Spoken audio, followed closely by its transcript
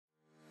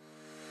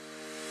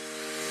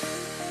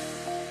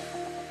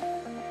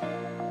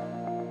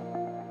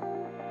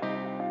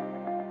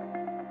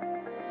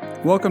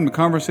Welcome to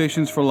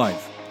Conversations for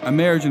Life, a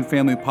marriage and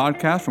family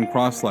podcast from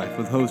Cross Life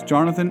with hosts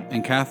Jonathan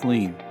and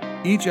Kathleen.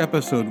 Each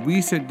episode,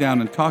 we sit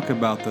down and talk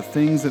about the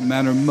things that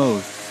matter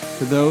most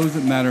to those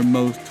that matter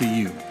most to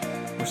you.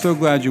 We're so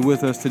glad you're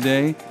with us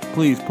today.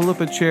 Please pull up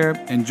a chair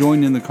and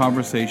join in the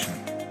conversation.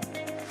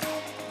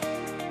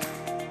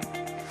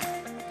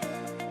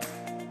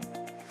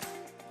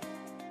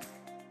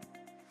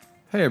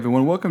 Hey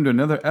everyone, welcome to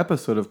another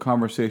episode of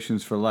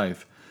Conversations for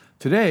Life.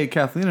 Today,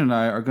 Kathleen and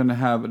I are going to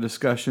have a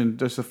discussion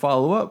just to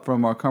follow up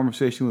from our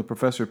conversation with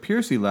Professor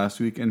Piercy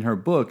last week in her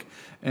book.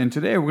 And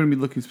today we're going to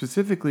be looking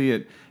specifically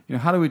at,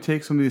 how do we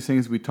take some of these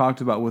things we talked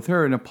about with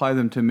her and apply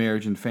them to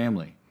marriage and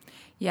family.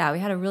 Yeah, we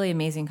had a really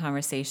amazing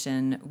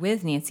conversation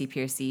with Nancy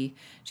Piercy.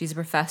 She's a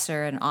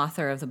professor and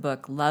author of the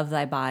book Love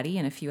Thy Body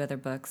and a few other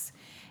books.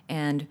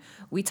 And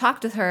we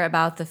talked with her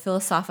about the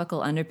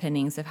philosophical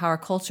underpinnings of how our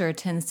culture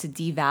tends to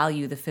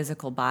devalue the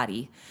physical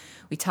body.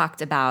 We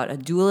talked about a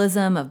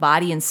dualism of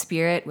body and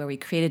spirit, where we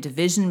create a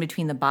division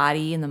between the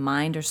body and the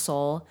mind or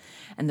soul,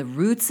 and the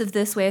roots of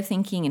this way of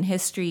thinking in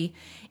history,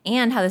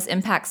 and how this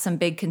impacts some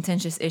big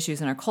contentious issues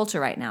in our culture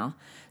right now.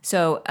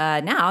 So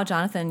now,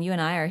 Jonathan, you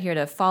and I are here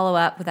to follow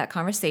up with that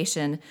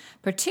conversation,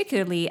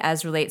 particularly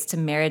as relates to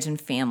marriage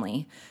and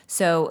family.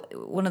 So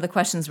one of the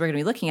questions we're going to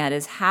be looking at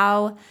is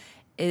how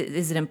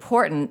is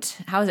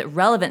it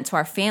relevant to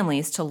our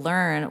families to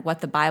learn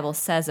what the Bible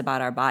says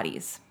about our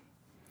bodies?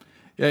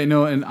 Yeah,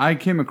 and I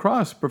came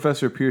across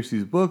Professor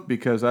Piercy's book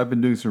because I've been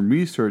doing some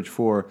research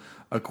for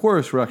a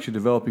course we're actually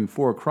developing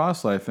for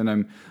Cross Life,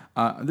 and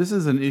this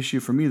is an issue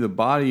for me, the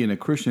body and a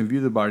Christian view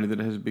of the body, that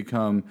has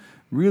become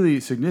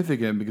really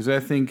significant because I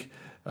think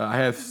I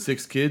have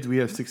 6 kids. We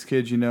have 6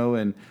 kids,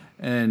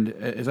 and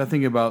as I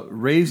think about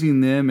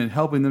raising them and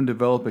helping them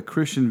develop a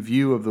Christian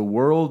view of the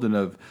world and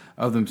of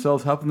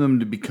themselves, helping them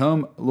to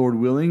become, Lord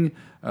willing,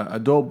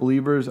 adult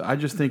believers, I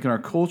just think in our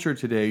culture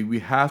today, we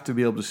have to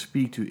be able to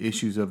speak to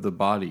issues of the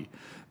body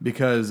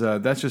because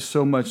that's just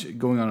so much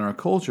going on in our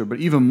culture. But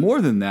even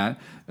more than that,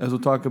 as we'll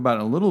talk about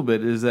in a little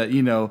bit, is that,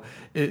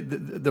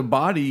 the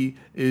body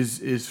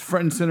is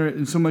front and center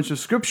in so much of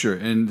Scripture,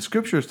 and the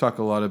Scriptures talk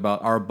a lot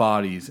about our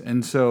bodies.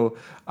 And so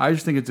I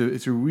just think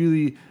it's a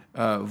really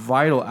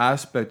vital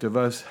aspect of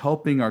us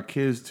helping our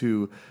kids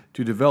to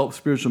develop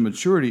spiritual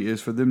maturity is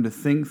for them to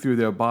think through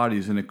their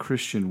bodies in a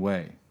Christian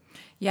way.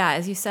 Yeah,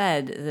 as you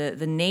said,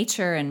 the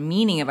nature and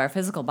meaning of our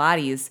physical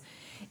bodies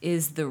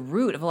is the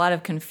root of a lot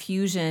of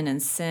confusion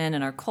and sin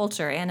in our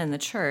culture and in the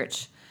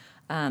church.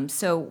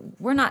 So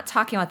we're not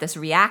talking about this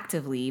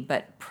reactively,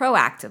 but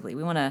proactively.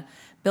 We want to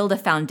build a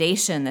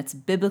foundation that's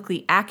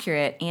biblically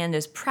accurate and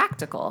is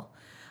practical.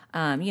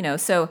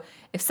 So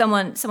if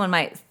someone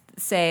might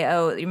say,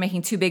 oh, you're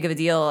making too big of a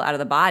deal out of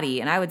the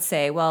body, and I would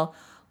say, well,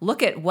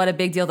 look at what a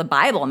big deal the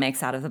Bible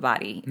makes out of the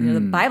body.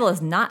 The Bible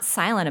is not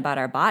silent about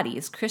our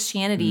bodies.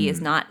 Christianity is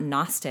not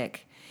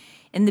Gnostic.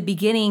 In the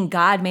beginning,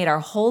 God made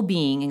our whole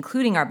being,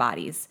 including our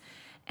bodies.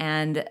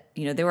 And,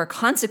 there were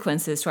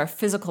consequences to our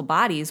physical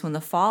bodies when the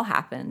fall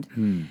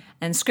happened.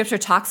 And Scripture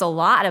talks a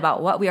lot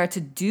about what we are to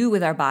do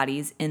with our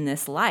bodies in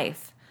this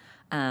life.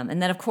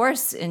 And then, of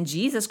course, in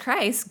Jesus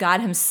Christ,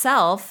 God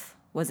himself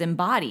was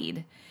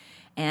embodied.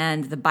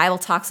 And the Bible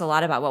talks a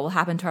lot about what will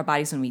happen to our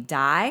bodies when we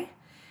die.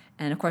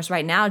 And of course,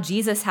 right now,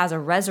 Jesus has a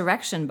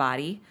resurrection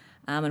body,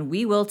 and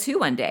we will too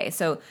one day.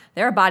 So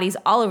there are bodies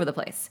all over the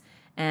place.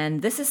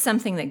 And this is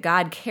something that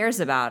God cares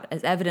about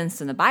as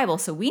evidenced in the Bible.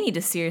 So we need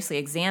to seriously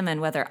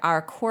examine whether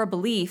our core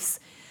beliefs,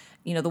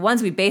 the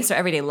ones we base our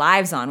everyday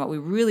lives on, what we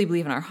really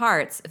believe in our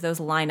hearts, if those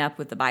line up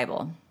with the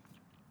Bible.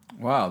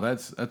 Wow,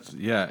 that's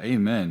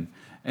amen.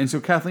 And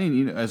so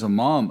Kathleen, as a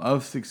mom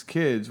of 6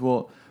 kids,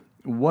 well,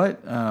 what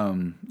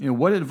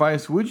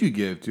advice would you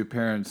give to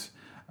parents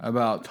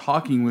about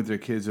talking with their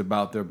kids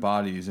about their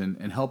bodies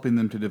and helping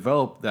them to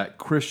develop that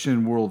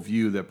Christian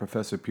worldview that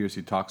Professor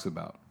Piercy talks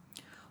about?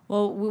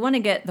 Well, we want to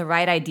get the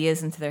right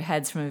ideas into their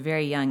heads from a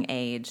very young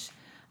age.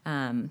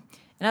 In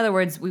other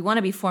words, we want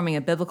to be forming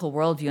a biblical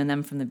worldview in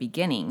them from the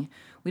beginning.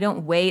 We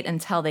don't wait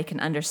until they can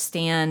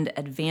understand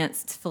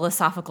advanced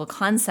philosophical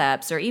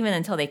concepts or even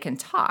until they can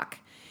talk.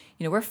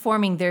 We're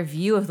forming their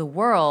view of the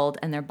world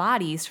and their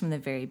bodies from the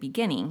very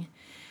beginning.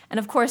 And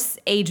of course,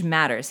 age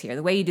matters here.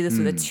 The way you do this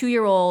with a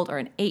 2-year-old or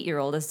an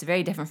 8-year-old is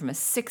very different from a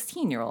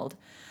 16-year-old.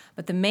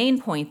 But the main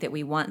point that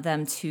we want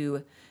them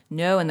to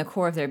know in the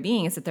core of their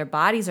being is that their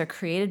bodies are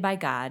created by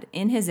God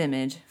in his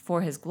image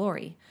for his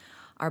glory.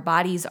 Our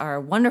bodies are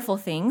wonderful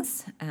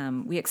things.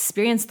 We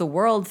experience the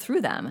world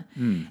through them.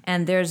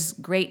 And there's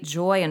great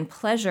joy and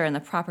pleasure in the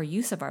proper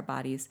use of our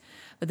bodies.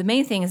 But the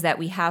main thing is that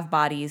we have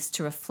bodies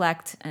to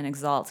reflect and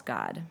exalt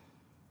God.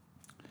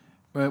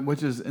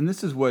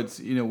 This is what's,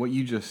 what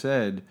you just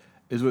said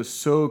is what's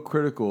so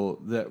critical,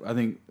 that I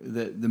think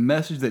that the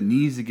message that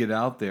needs to get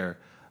out there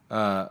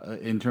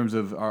in terms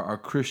of our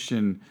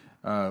Christian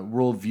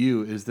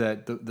worldview is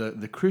that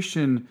the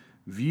Christian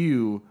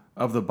view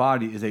of the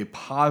body is a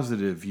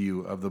positive view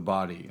of the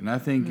body. And I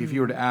think if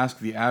you were to ask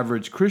the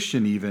average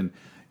Christian even,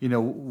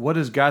 what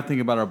does God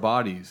think about our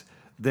bodies?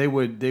 They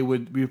would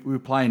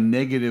reply in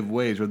negative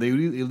ways, or they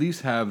would at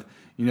least have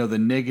the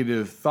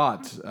negative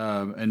thoughts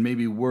and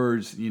maybe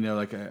words,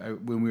 like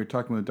when we were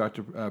talking with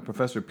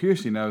Professor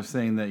Piercy, and I was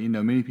saying that,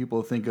 many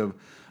people think of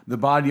the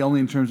body only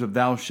in terms of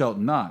thou shalt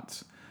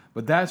not.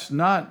 But that's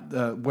not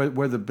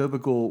where the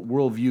biblical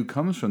worldview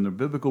comes from. The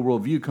biblical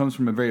worldview comes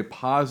from a very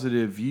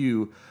positive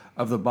view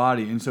of the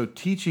body. And so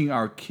teaching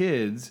our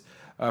kids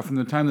from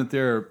the time that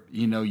they're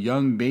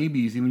young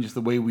babies, even just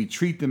the way we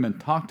treat them and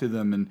talk to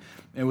them,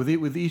 and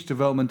with each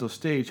developmental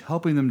stage,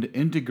 helping them to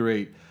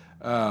integrate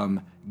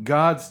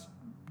God's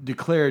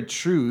declared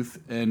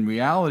truth and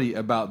reality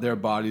about their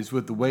bodies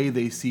with the way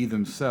they see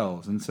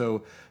themselves. And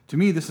so to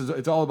me,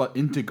 it's all about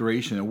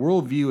integration. A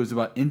worldview is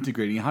about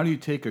integrating. How do you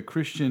take a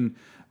Christian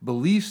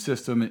belief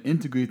system and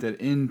integrate that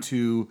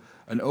into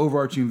an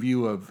overarching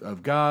view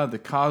of God, the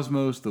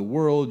cosmos, the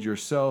world,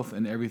 yourself,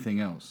 and everything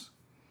else?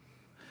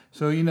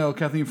 So,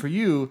 Kathleen, for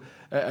you,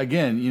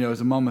 again, as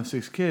a mom of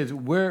 6 kids,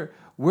 where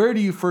do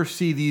you first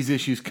see these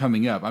issues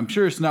coming up? I'm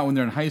sure it's not when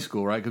they're in high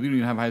school, right? Because we don't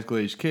even have high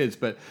school-aged kids,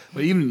 but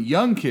even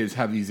young kids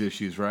have these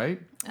issues,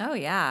 right? Oh,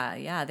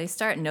 yeah. They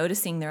start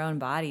noticing their own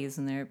bodies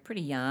when they're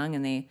pretty young,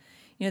 and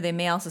they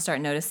may also start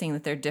noticing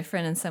that they're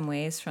different in some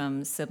ways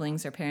from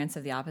siblings or parents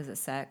of the opposite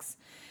sex.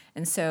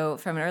 And so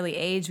from an early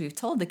age, we've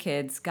told the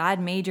kids, God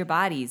made your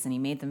bodies and he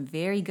made them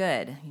very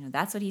good.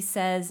 That's what he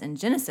says in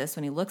Genesis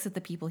when he looks at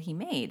the people he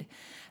made,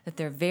 that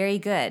they're very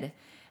good.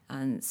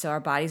 And so our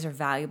bodies are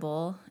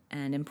valuable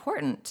and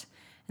important.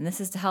 And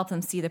this is to help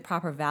them see the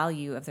proper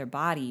value of their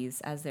bodies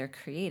as they're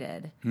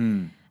created.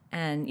 And,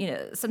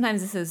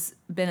 sometimes this has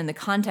been in the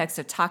context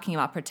of talking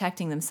about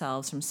protecting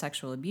themselves from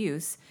sexual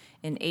abuse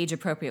in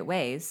age-appropriate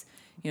ways.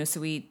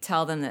 So we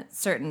tell them that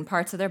certain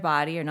parts of their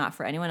body are not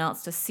for anyone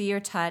else to see or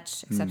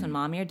touch, except when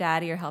mommy or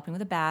daddy are helping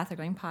with a bath or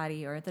going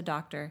potty or at the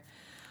doctor.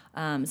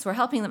 So we're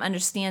helping them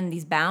understand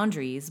these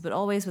boundaries, but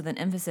always with an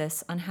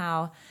emphasis on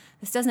how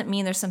this doesn't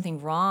mean there's something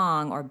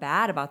wrong or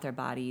bad about their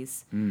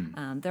bodies.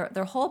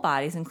 Their whole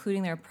bodies,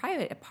 including their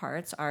private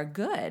parts, are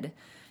good.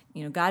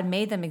 God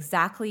made them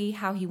exactly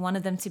how he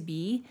wanted them to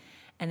be,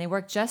 and they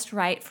work just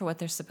right for what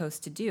they're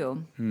supposed to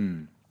do.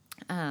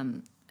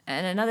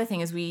 And another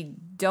thing is we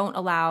don't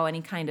allow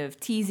any kind of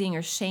teasing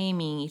or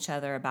shaming each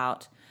other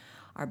about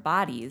our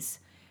bodies.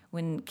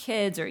 When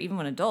kids or even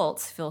when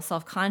adults feel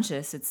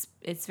self-conscious,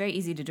 it's very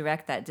easy to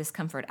direct that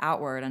discomfort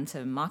outward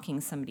onto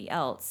mocking somebody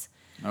else.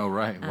 Oh,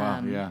 right.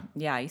 Wow, yeah.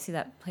 Yeah, you see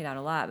that played out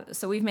a lot.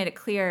 So we've made it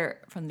clear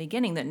from the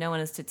beginning that no one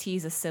is to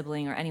tease a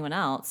sibling or anyone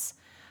else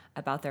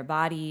about their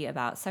body,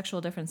 about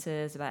sexual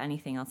differences, about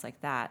anything else like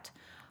that.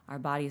 Our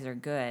bodies are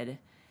good.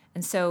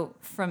 And so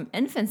from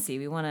infancy,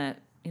 we want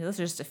to, those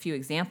are just a few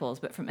examples,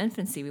 but from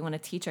infancy, we want to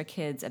teach our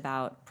kids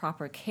about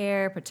proper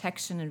care,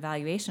 protection, and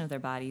valuation of their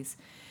bodies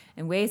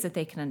in ways that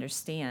they can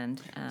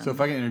understand. So if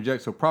I can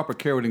interject, so proper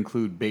care would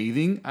include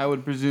bathing, I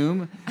would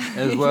presume,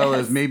 as well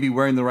as maybe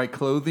wearing the right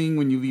clothing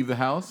when you leave the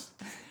house?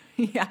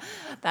 Yeah,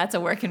 that's a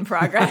work in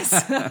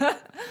progress.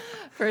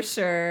 For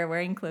sure,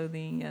 wearing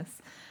clothing,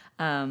 yes.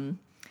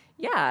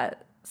 Yeah,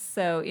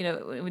 so,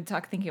 when we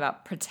thinking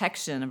about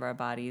protection of our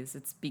bodies,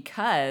 it's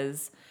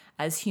because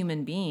as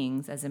human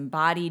beings, as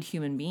embodied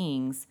human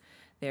beings,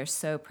 they're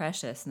so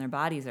precious and their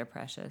bodies are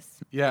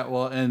precious. Yeah,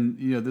 well, and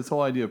this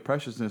whole idea of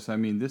preciousness, I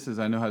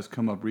know has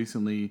come up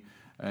recently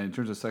in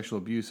terms of sexual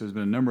abuse. There's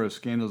been a number of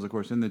scandals, of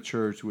course, in the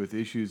church with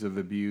issues of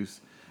abuse,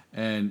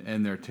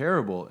 and they're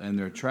terrible and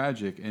they're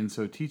tragic. And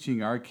so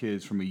teaching our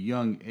kids from a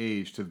young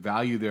age to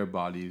value their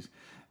bodies,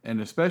 and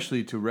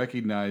especially to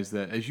recognize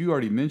that, as you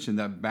already mentioned,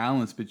 that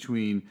balance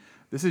between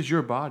this is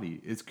your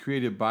body. It's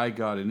created by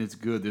God and it's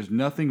good. There's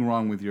nothing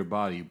wrong with your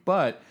body,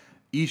 but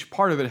each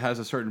part of it has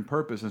a certain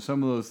purpose, and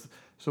some of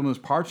those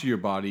parts of your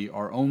body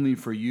are only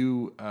for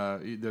you.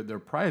 They're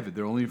private.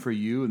 They're only for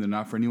you, and they're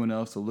not for anyone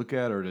else to look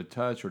at or to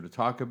touch or to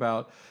talk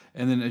about.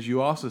 And then, as you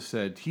also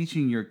said,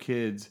 teaching your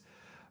kids,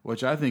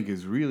 which I think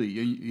is really,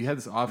 you had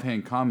this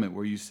offhand comment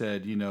where you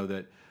said,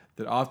 that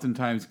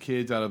oftentimes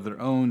kids, out of their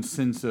own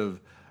sense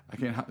of,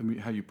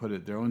 how you put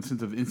it, their own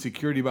sense of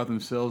insecurity about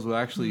themselves will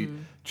actually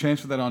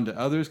transfer that onto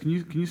others. Can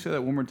you say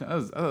that one more time? I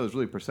thought it was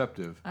really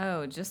perceptive.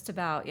 Oh, just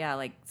about,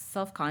 like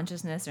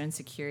self-consciousness or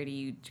insecurity,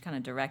 you kind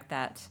of direct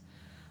that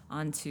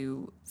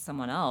onto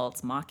someone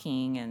else,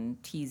 mocking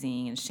and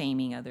teasing and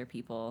shaming other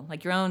people.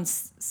 Like your own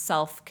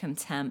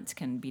self-contempt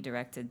can be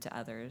directed to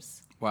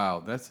others.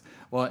 Wow,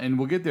 and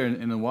we'll get there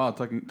in a while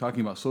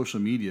talking about social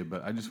media,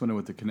 but I just wonder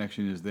what the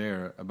connection is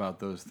there about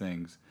those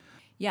things.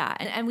 Yeah,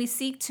 and we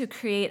seek to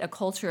create a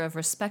culture of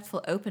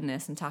respectful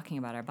openness in talking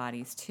about our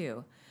bodies,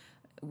 too.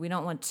 We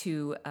don't want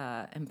to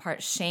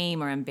impart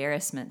shame or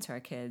embarrassment to our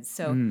kids.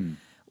 So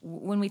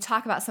when we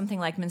talk about something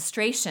like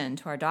menstruation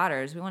to our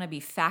daughters, we want to be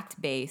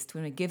fact-based.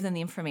 We want to give them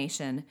the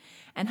information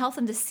and help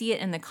them to see it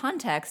in the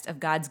context of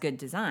God's good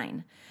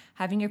design.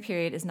 Having your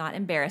period is not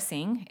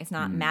embarrassing. It's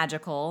not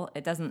magical.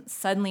 It doesn't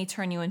suddenly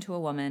turn you into a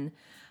woman.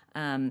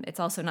 It's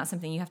also not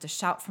something you have to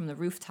shout from the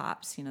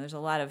rooftops. There's a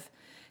lot of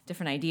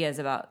different ideas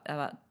about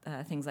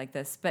things like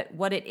this. But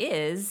what it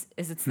is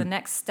it's the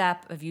next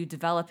step of you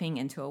developing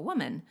into a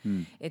woman.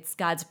 It's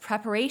God's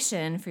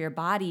preparation for your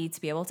body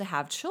to be able to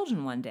have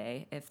children one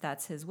day, if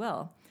that's his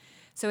will.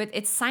 So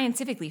it's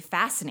scientifically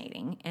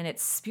fascinating, and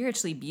it's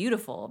spiritually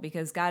beautiful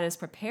because God is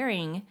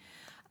preparing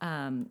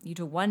you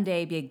to one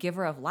day be a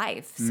giver of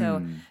life.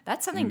 So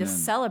that's something to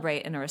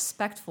celebrate in a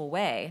respectful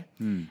way.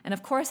 And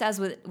of course, as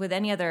with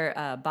any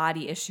other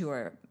body issue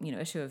or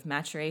issue of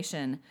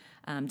maturation,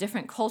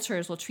 different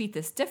cultures will treat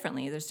this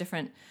differently. There's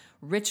different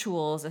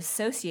rituals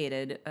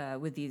associated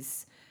with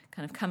these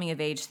kind of coming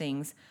of age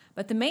things.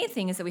 But the main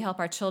thing is that we help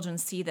our children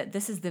see that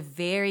this is the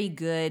very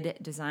good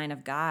design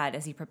of God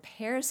as he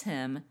prepares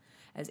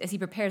as he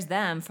prepares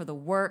them for the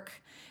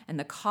work and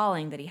the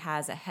calling that he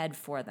has ahead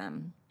for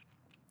them.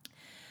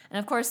 And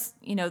of course,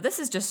 this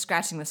is just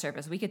scratching the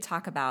surface. We could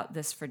talk about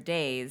this for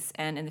days,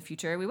 and in the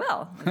future we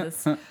will.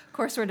 This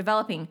course we're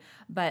developing,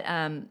 but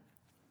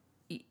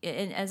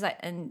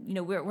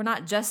we're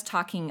not just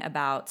talking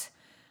about.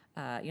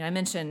 I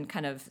mentioned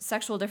kind of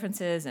sexual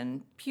differences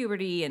and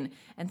puberty and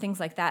things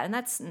like that, and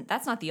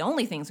that's not the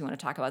only things we want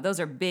to talk about. Those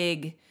are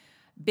big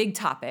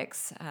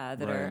topics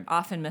that are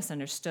often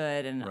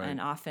misunderstood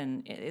and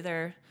often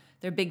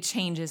they're big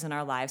changes in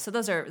our lives. So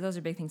those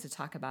are big things to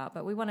talk about.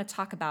 But we want to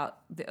talk about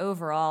the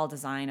overall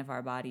design of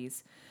our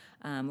bodies.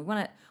 We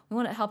want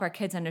to help our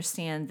kids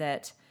understand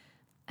that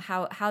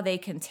how they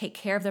can take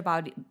care of their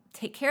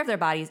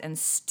bodies and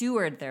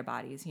steward their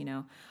bodies.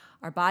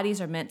 Our bodies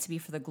are meant to be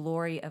for the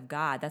glory of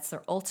God. That's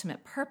their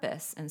ultimate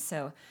purpose. And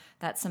so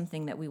that's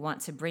something that we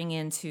want to bring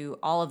into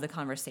all of the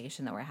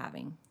conversation that we're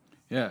having.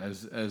 Yeah,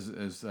 as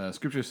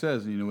Scripture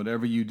says,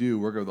 whatever you do,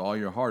 work with all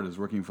your heart is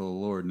working for the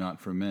Lord, not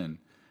for men.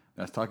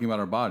 That's talking about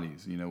our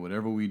bodies.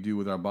 Whatever we do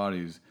with our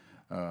bodies,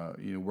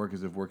 work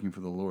as if working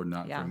for the Lord,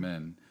 not for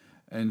men.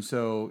 And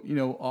so,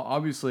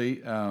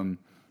 obviously,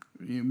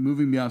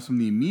 moving beyond some of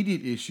the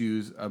immediate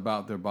issues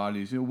about their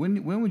bodies,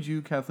 when would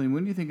you, Kathleen,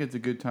 when do you think it's a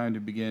good time to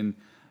begin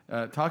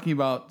talking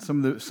about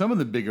some of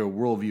the bigger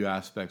worldview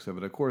aspects of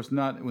it? Of course,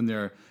 not when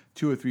they're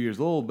 2 or 3 years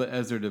old, but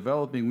as they're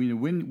developing.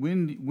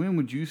 When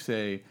would you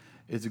say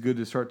it's good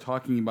to start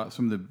talking about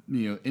some of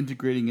the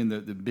integrating in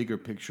the bigger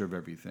picture of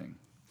everything?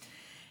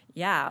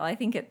 Yeah, well, I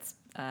think it's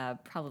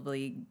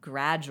probably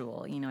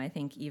gradual. I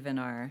think even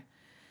our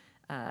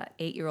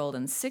 8-year-old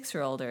and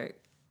 6-year-old are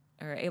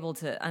able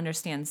to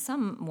understand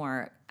some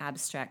more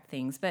abstract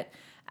things. But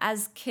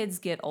as kids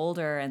get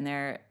older and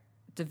they're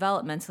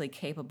developmentally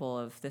capable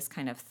of this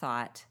kind of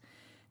thought,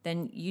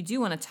 then you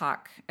do want to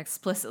talk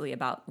explicitly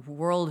about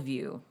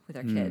worldview with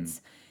our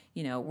kids.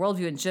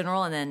 Worldview in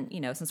general, and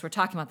then, since we're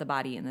talking about the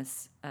body in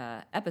this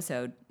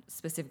episode,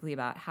 specifically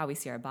about how we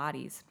see our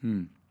bodies.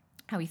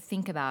 How we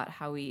think about,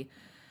 how we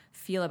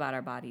feel about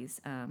our bodies.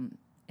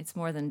 It's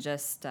more than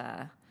just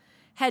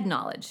head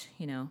knowledge,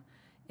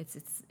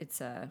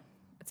 It's a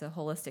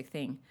holistic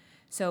thing.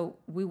 So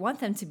we want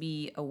them to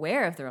be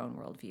aware of their own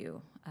worldview.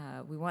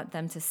 We want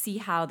them to see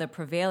how the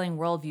prevailing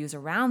worldviews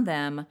around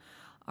them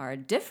are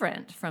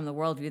different from the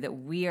worldview that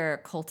we are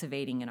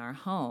cultivating in our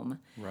home.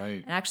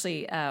 Right. And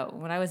actually,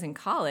 when I was in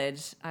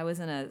college, I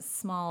was in a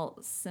small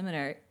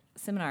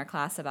seminar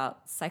class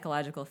about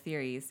psychological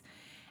theories.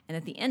 And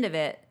at the end of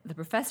it, the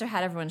professor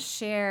had everyone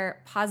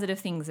share positive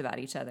things about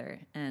each other.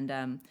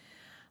 And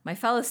my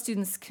fellow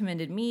students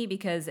commended me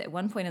because at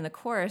one point in the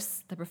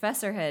course, the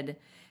professor had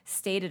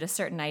stated a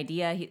certain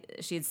idea.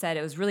 She had said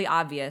it was really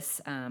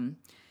obvious,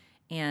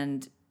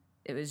 and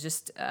it was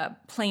just a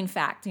plain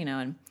fact,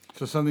 and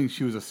so something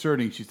she was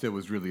asserting, she said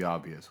was really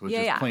obvious, was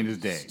just plain as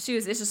day. It's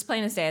just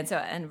plain as day.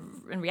 And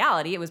in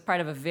reality, it was part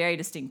of a very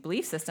distinct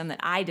belief system that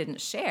I didn't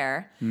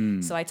share.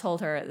 So I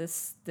told her,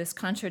 this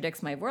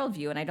contradicts my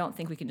worldview, and I don't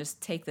think we can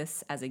just take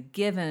this as a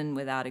given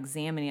without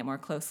examining it more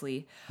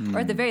closely, or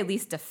at the very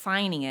least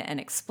defining it and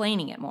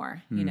explaining it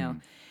more,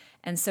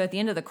 And so at the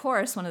end of the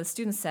course, one of the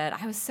students said,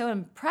 I was so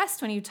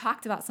impressed when you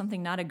talked about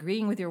something not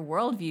agreeing with your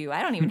worldview.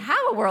 I don't even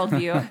have a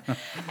worldview.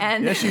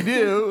 And yes, you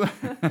do.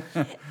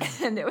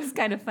 And it was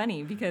kind of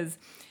funny because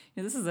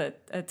this is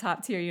a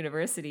top-tier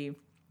university.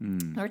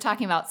 We're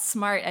talking about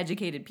smart,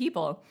 educated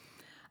people.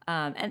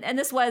 And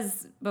this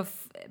was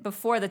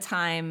before the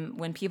time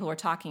when people were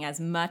talking as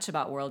much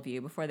about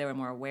worldview, before they were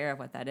more aware of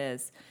what that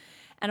is.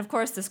 And of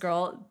course, this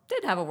girl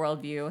did have a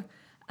worldview.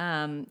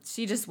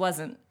 She just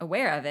wasn't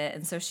aware of it,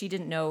 and so she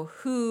didn't know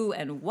who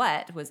and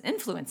what was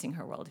influencing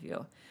her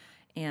worldview.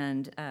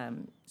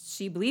 And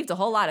she believed a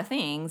whole lot of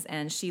things,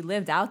 and she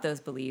lived out those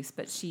beliefs,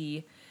 but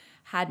she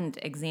hadn't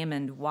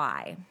examined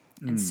why.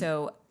 And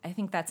so I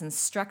think that's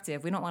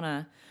instructive. We don't want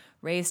to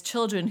raise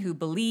children who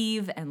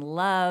believe and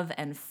love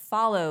and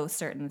follow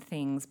certain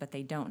things, but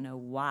they don't know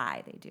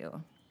why they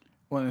do.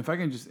 Well, if I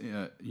can just,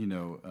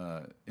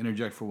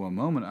 interject for one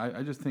moment,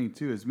 I just think,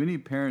 too, as many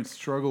parents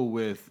struggle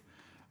with,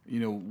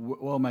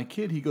 well, my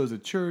kid, he goes to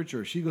church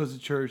or she goes to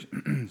church,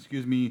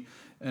 excuse me,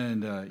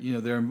 and,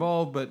 they're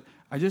involved, but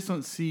I just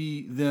don't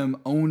see them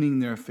owning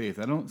their faith.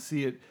 I don't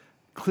see it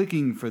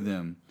clicking for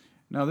them.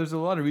 Now, there's a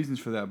lot of reasons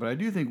for that, but I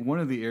do think one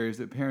of the areas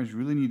that parents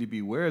really need to be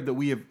aware of that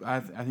we have, I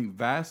think,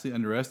 vastly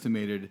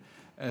underestimated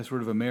as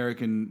sort of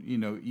American,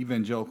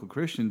 evangelical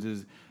Christians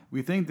is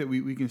we think that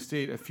we can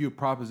state a few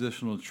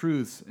propositional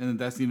truths and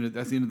that's the end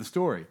of the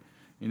story.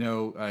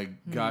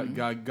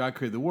 God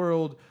created the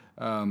world.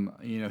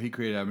 He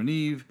created Adam and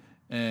Eve,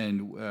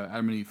 and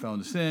Adam and Eve fell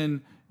into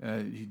sin.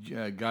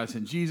 God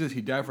sent Jesus.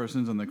 He died for our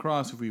sins on the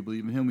cross. If we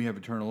believe in him, we have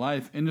eternal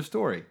life. End of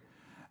story.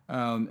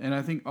 And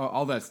I think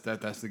all that's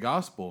the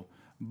gospel.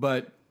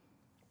 But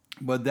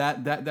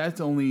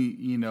that's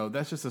only,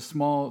 that's just a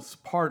small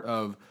part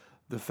of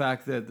the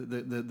fact that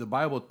the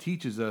Bible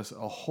teaches us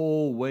a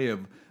whole way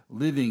of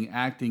living,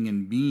 acting,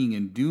 and being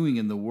and doing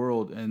in the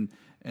world, and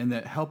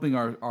that helping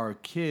our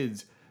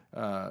kids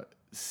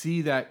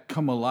see that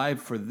come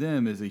alive for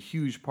them is a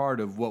huge part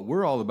of what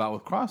we're all about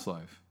with Cross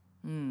Life.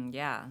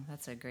 Yeah,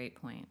 that's a great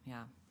point.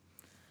 Yeah.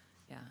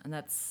 And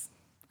that's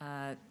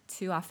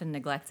too often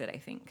neglected, I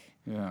think.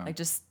 Yeah.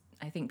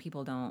 I think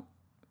people don't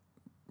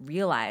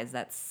realize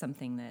that's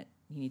something that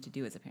you need to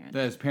do as a parent.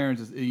 That as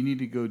parents, you need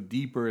to go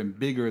deeper and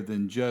bigger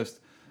than just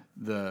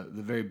the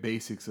very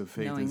basics of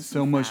faith. Knowing It's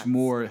so much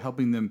more,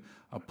 helping them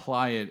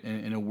apply it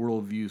in a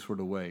worldview sort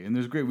of way. And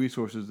there's great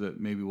resources that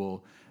maybe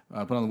we'll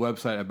put on the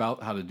website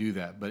about how to do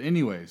that. But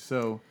anyway,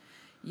 so...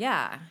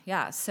 Yeah.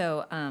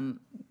 So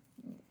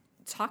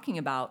talking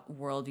about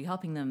worldview,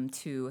 helping them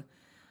to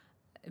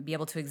be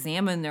able to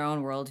examine their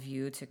own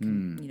worldview,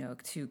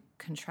 to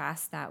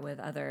contrast that with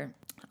other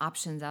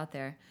options out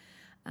there,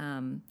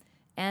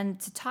 and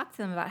to talk to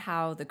them about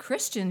how the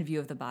Christian view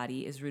of the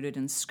body is rooted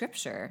in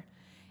Scripture.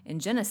 In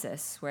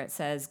Genesis, where it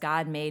says,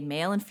 God made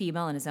male and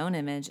female in his own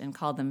image and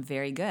called them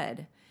very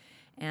good.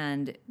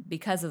 And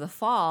because of the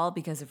fall,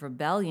 because of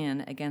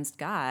rebellion against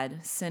God,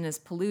 sin has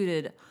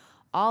polluted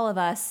all of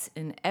us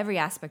in every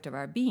aspect of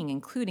our being,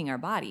 including our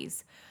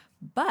bodies.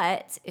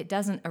 But it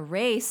doesn't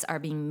erase our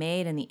being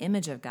made in the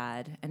image of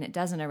God, and it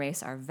doesn't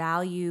erase our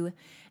value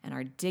and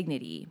our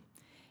dignity.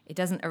 It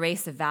doesn't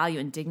erase the value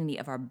and dignity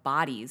of our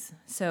bodies.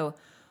 So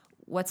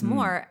what's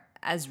more,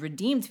 as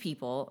redeemed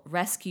people,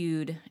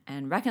 rescued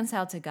and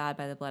reconciled to God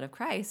by the blood of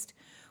Christ,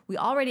 we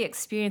already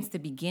experienced the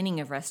beginning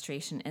of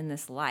restoration in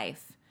this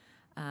life.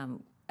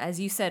 As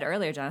you said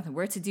earlier, Jonathan,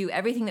 we're to do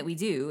everything that we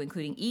do,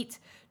 including eat,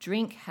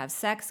 drink, have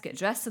sex, get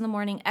dressed in the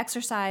morning,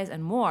 exercise,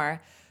 and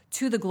more,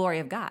 to the glory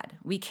of God.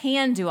 We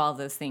can do all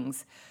those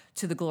things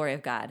to the glory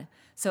of God.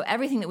 So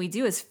everything that we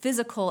do as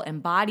physical,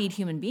 embodied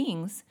human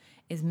beings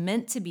is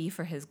meant to be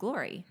for his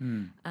glory.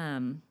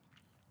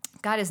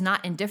 God is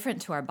not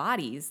indifferent to our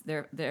bodies.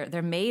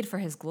 They're made for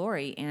his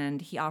glory,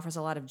 and he offers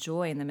a lot of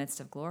joy in the midst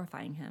of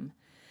glorifying him.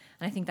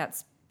 And I think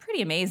that's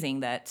pretty amazing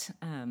that,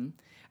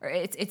 or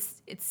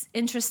it's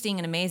interesting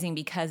and amazing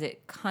because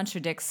it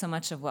contradicts so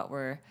much of what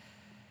we're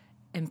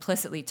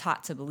implicitly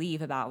taught to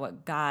believe about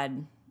what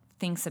God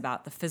thinks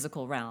about the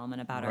physical realm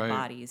and about our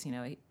bodies.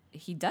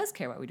 He does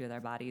care what we do with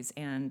our bodies,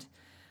 and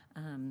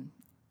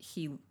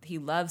he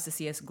loves to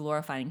see us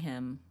glorifying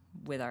him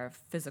with our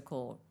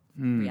physical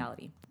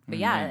reality. But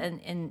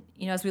and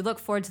as we look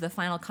forward to the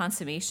final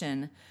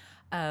consummation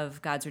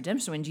of God's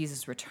redemption when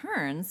Jesus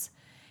returns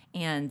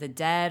and the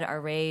dead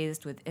are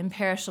raised with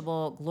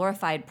imperishable,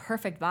 glorified,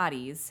 perfect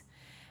bodies,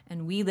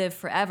 and we live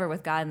forever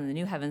with God in the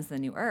new heavens and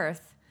the new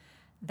earth,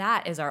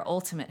 that is our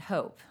ultimate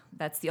hope.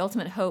 That's the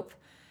ultimate hope.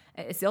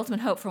 It's the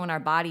ultimate hope for when our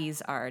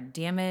bodies are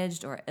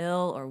damaged or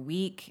ill or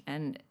weak,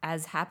 and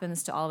as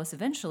happens to all of us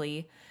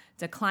eventually,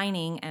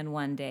 declining and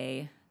one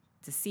day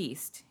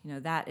deceased.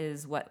 That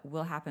is what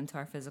will happen to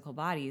our physical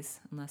bodies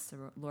unless the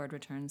Lord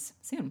returns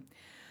soon.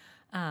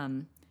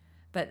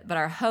 But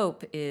our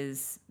hope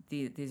is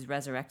these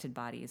resurrected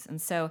bodies.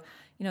 And so,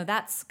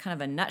 that's kind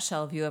of a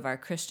nutshell view of our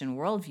Christian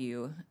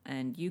worldview,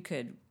 and you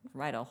could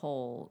write a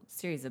whole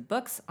series of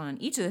books on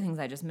each of the things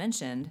I just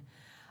mentioned.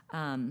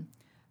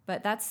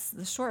 But that's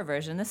the short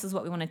version. This is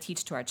what we want to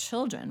teach to our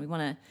children. We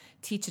want to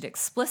teach it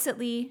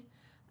explicitly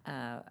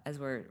as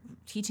we're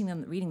teaching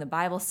them, reading the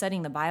Bible,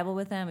 studying the Bible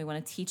with them. We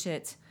want to teach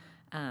it,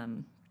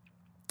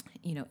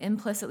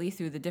 implicitly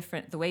through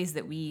the ways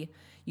that we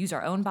use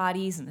our own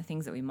bodies and the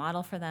things that we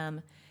model for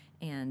them.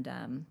 And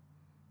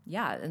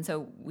and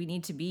so we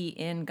need to be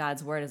in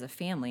God's Word as a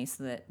family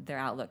so that their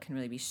outlook can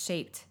really be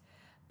shaped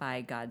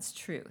by God's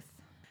truth.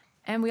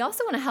 And we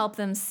also want to help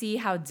them see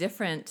how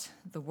different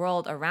the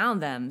world around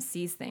them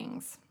sees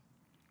things.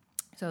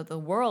 So the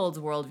world's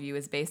worldview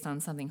is based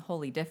on something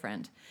wholly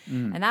different.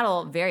 And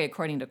that'll vary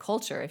according to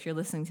culture. If you're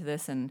listening to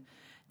this in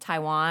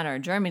Taiwan or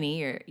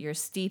Germany, you're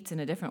steeped in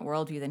a different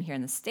worldview than here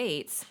in the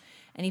States.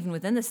 And even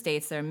within the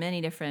States, there are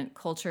many different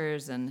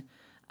cultures and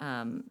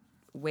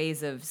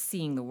ways of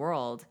seeing the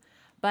world.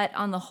 But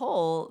on the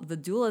whole, the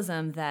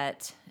dualism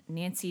that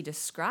Nancy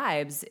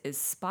describes is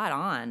spot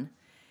on.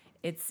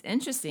 It's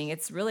interesting.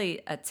 It's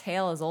really a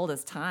tale as old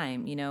as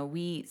time.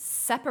 We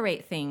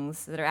separate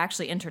things that are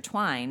actually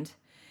intertwined,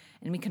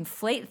 and we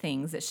conflate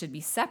things that should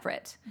be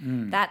separate.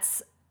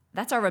 That's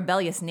our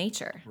rebellious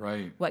nature.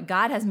 Right. What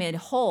God has made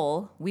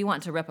whole, we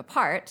want to rip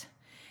apart,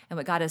 and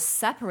what God has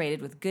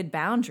separated with good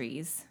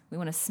boundaries, we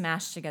want to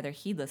smash together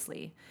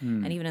heedlessly.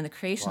 And even in the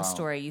creation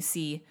story, you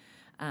see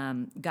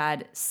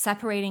God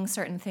separating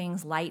certain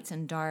things, light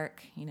and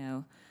dark,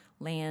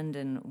 land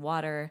and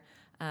water,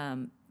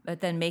 but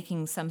then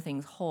making some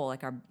things whole,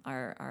 like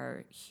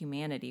our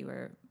humanity,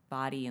 where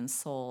body and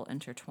soul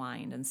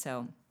intertwined. And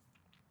so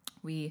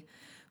we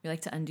we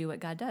like to undo what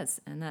God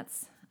does, and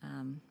that's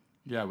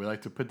Yeah, we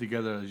like to put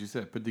together, as you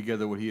said, put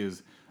together what He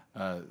has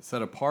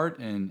set apart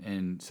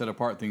and set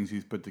apart things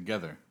He's put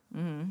together.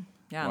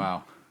 yeah,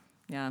 Wow,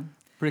 yeah.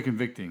 pretty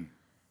convicting.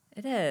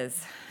 It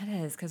is,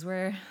 because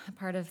we're a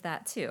part of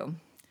that too.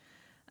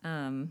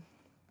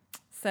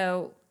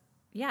 So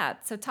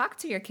talk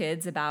to your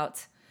kids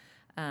about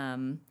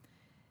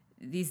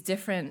these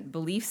different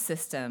belief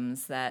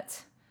systems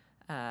that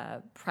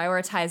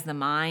prioritize the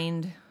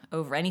mind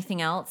over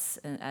anything else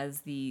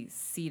as the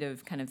seat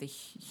of kind of the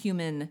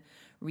human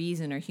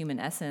reason or human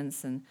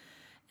essence,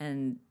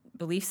 and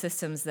belief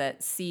systems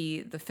that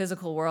see the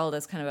physical world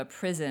as kind of a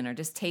prison or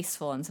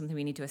distasteful and something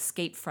we need to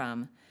escape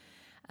from.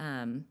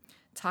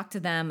 Talk to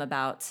them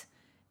about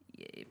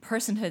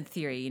personhood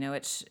theory,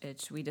 which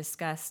we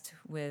discussed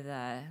with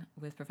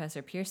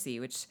Professor Piercy,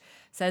 which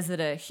says that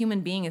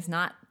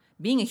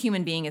being a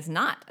human being is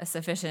not a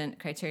sufficient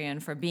criterion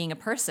for being a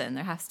person.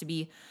 There has to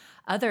be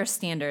other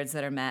standards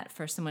that are met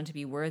for someone to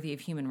be worthy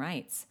of human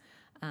rights.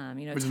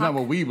 Which is not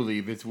what we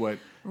believe. It's what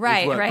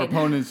right.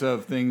 proponents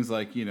of things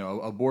like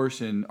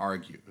abortion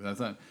argue. That's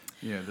not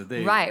that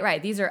they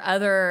right. These are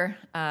other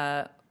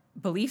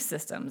belief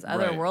systems,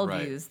 other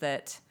worldviews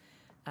that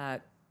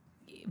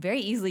very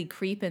easily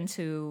creep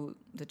into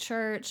the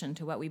church and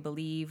to what we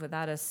believe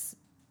without us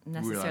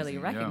necessarily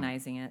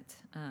recognizing it.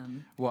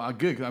 Well,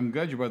 good. I'm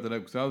glad you brought that up,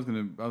 because I was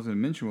going to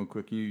mention real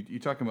quick. You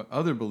talking about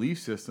other belief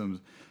systems.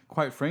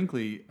 Quite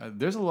frankly,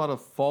 there's a lot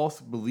of false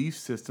belief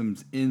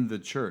systems in the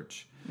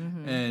church,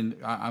 and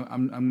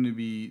I'm going to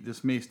be.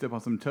 This may step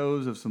on some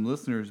toes of some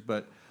listeners,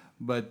 but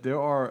there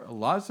are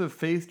lots of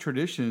faith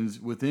traditions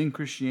within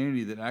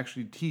Christianity that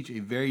actually teach a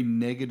very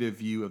negative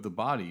view of the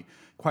body.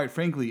 Quite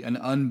frankly, an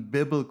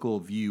unbiblical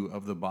view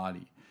of the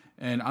body.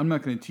 And I'm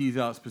not going to tease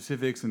out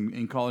specifics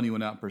and call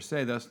anyone out per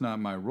se. That's not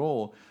my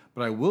role.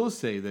 But I will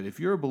say that if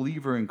you're a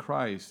believer in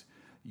Christ,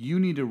 you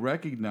need to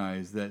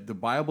recognize that the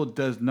Bible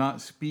does not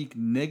speak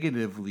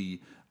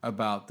negatively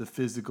about the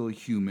physical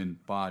human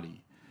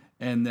body.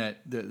 And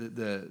that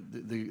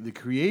the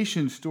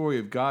creation story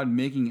of God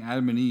making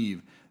Adam and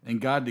Eve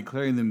and God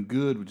declaring them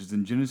good, which is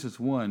in Genesis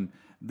 1,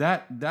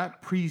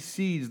 that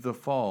precedes the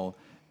fall.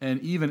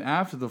 And even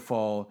after the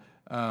fall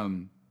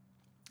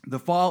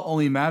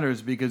only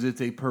matters because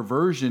it's a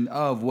perversion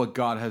of what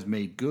God has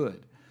made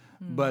good.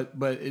 But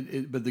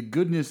the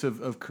goodness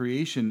of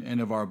creation and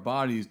of our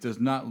bodies does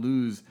not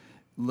lose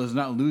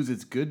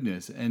its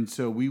goodness. And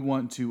so we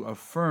want to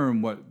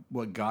affirm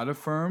what God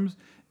affirms,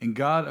 and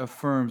God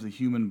affirms the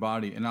human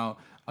body. And I'll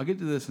get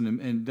to this in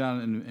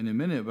a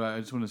minute, but I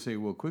just want to say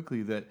real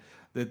quickly that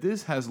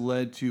this has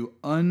led to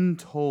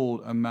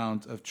untold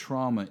amounts of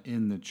trauma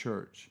in the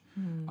church.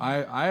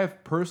 I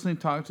have personally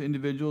talked to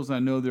individuals, and I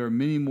know there are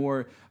many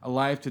more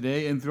alive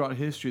today and throughout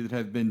history that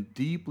have been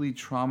deeply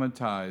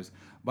traumatized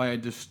by a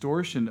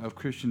distortion of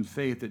Christian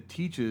faith that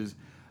teaches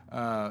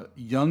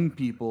young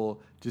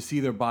people to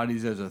see their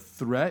bodies as a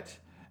threat,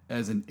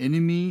 as an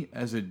enemy,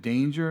 as a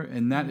danger,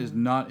 and that is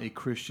not a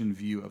Christian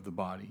view of the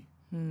body.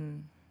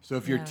 So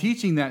if you're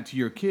teaching that to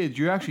your kids,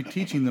 you're actually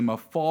teaching them a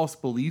false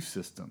belief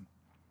system.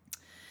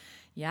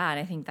 Yeah, and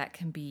I think that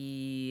can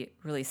be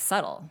really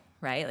subtle,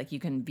 right? Like you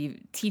can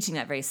be teaching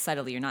that very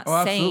subtly. You're not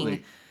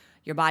saying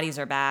your bodies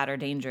are bad or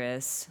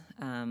dangerous,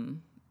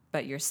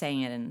 but you're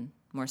saying it in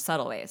more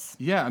subtle ways.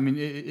 Yeah, I mean,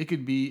 it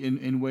could be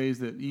in ways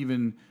that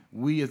even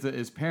we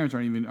as parents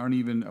aren't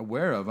even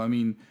aware of. I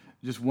mean,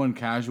 just one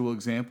casual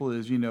example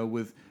is,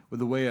 with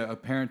the way a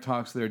parent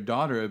talks to their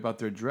daughter about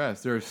their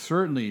dress. There are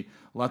certainly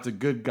lots of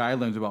good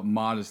guidelines about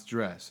modest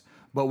dress.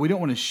 But we don't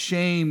want to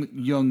shame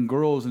young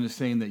girls into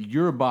saying that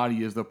your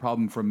body is the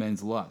problem for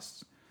men's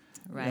lusts.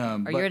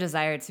 Right. Or your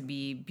desire to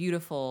be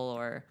beautiful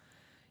or,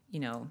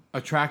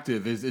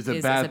 attractive is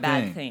a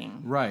bad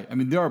thing. Right. I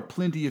mean, there are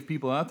plenty of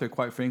people out there,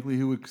 quite frankly,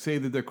 who would say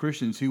that they're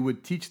Christians, who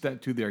would teach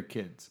that to their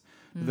kids,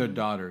 to their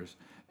daughters.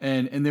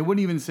 And they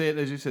wouldn't even say it,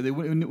 as you said, it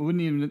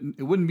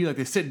wouldn't be like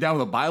they sit down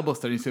with a Bible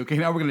study and say, okay,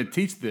 now we're going to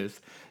teach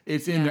this.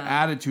 It's in their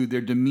attitude,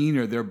 their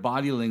demeanor, their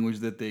body language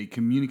that they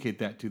communicate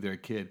that to their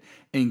kid.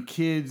 And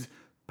kids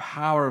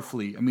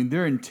powerfully,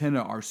 their antennae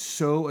are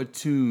so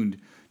attuned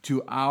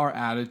to our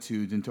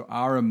attitudes and to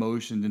our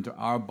emotions and to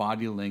our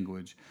body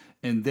language.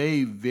 And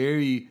they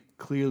very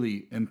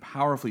clearly and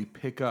powerfully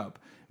pick up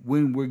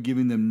when we're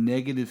giving them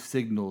negative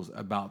signals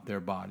about their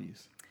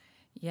bodies.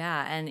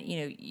 Yeah, and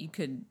you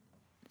could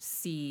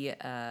see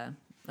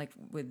like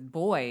with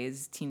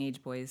boys,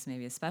 teenage boys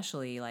maybe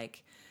especially,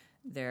 like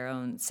their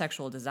own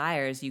sexual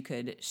desires, you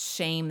could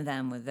shame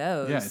them with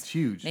those. Yeah, it's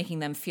huge. Making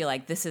them feel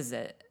like this is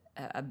a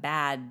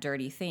bad,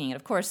 dirty thing. And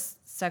of course,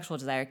 sexual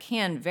desire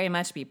can very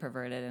much be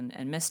perverted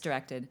and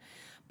misdirected,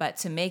 but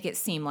to make it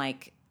seem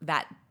like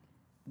that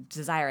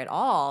desire at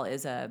all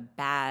is a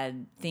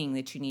bad thing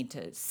that you need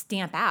to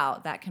stamp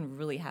out, that can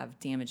really have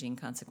damaging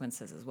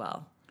consequences as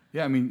well.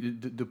 Yeah,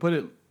 to put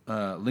it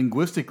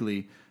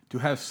linguistically, to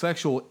have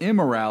sexual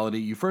immorality,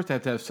 you first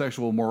have to have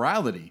sexual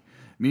morality,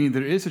 meaning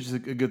there is such a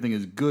good thing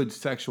as good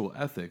sexual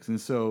ethics. And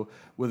so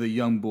with a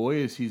young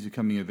boy, as he's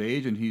coming of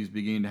age and he's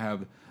beginning to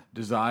have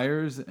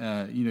desires,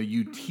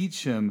 you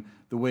teach him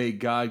the way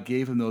God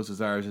gave him those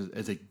desires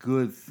as a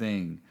good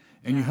thing.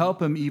 And you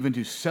help him even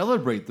to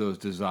celebrate those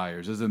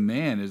desires as a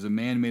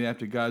man made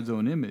after God's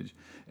own image.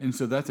 And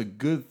so that's a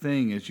good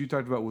thing, as you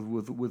talked about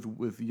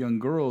with young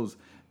girls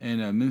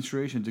and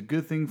menstruation. It's a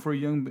good thing for a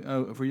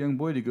young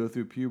boy to go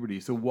through puberty.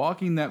 So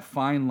walking that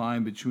fine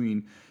line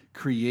between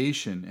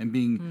creation and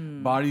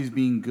being bodies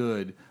being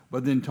good,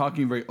 but then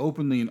talking very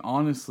openly and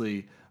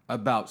honestly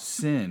about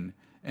sin.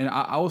 And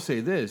I will say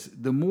this: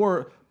 the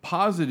more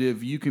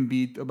positive you can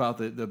be about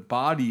the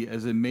body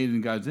as it made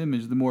in God's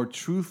image, the more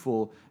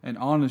truthful and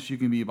honest you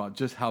can be about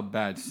just how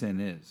bad sin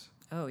is.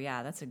 Oh,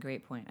 yeah, that's a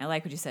great point. I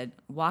like what you said,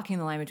 walking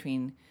the line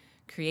between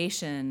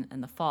creation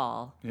and the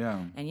fall. Yeah.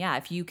 And yeah,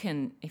 if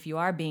you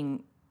are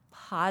being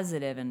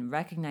positive and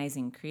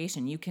recognizing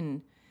creation, you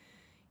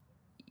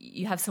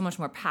have so much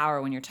more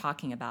power when you're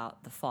talking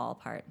about the fall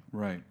part.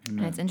 Right. Amen.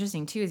 And it's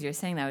interesting too, as you're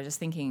saying that, I was just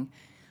thinking,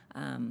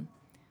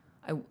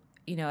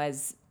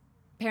 as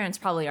parents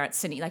probably aren't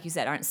sitting, like you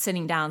said, aren't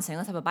sitting down saying,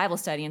 let's have a Bible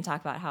study and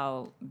talk about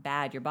how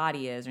bad your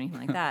body is or anything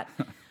like that.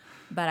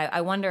 But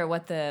I wonder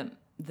what the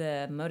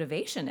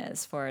motivation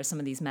is for some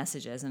of these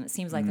messages. And it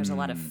seems like there's a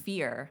lot of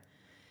fear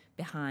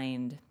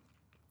behind,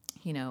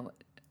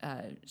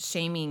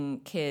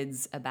 shaming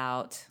kids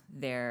about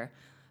their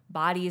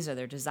bodies or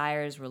their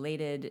desires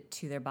related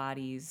to their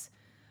bodies,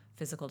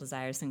 physical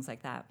desires, things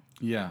like that.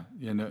 Yeah.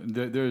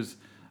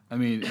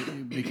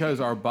 Because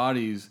our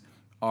bodies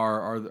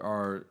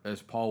are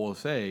as Paul will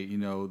say,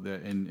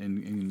 that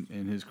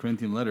in his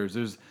Corinthian letters,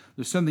 there's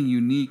something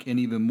unique and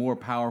even more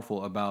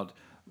powerful about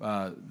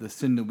the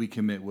sin that we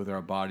commit with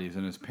our bodies.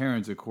 And as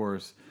parents, of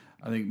course,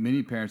 I think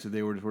many parents, if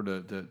they were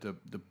to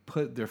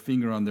put their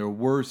finger on their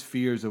worst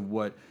fears of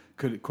what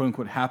could, quote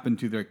unquote, happen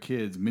to their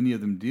kids, many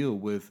of them deal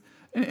with,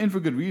 and for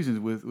good reasons,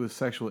 with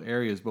sexual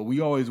areas. But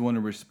we always want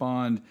to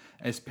respond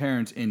as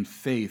parents in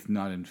faith,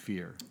 not in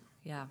fear.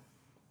 Yeah,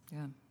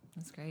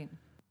 that's great.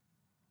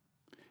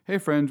 Hey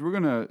friends, we're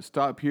going to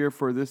stop here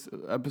for this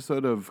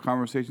episode of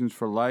Conversations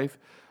for Life,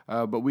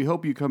 but we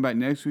hope you come back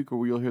next week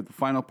where you'll hear the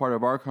final part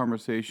of our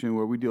conversation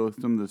where we deal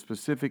with some of the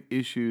specific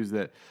issues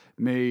that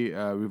may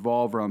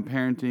revolve around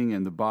parenting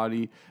and the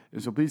body.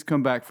 And so please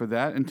come back for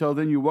that. Until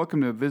then, you're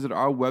welcome to visit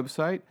our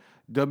website,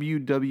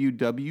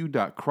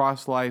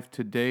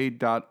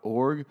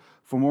 www.crosslifetoday.org,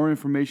 for more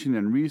information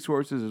and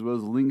resources, as well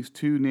as links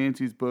to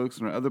Nancy's books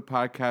and our other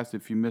podcasts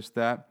if you missed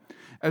that.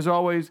 As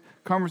always,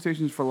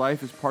 Conversations for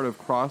Life is part of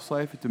Cross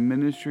Life. It's a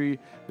ministry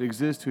that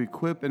exists to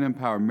equip and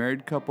empower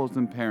married couples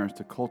and parents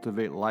to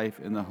cultivate life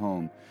in the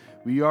home.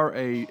 We are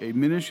a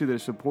ministry that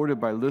is supported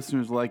by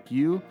listeners like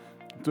you.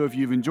 So if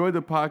you've enjoyed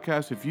the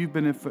podcast, if you've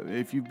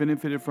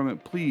benefited from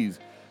it, please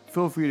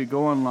feel free to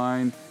go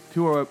online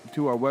to our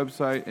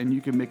website, and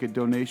you can make a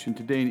donation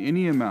today in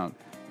any amount.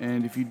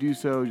 And if you do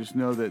so, just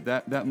know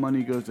that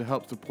money goes to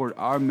help support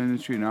our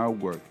ministry and our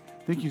work.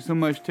 Thank you so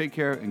much. Take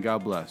care, and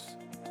God bless.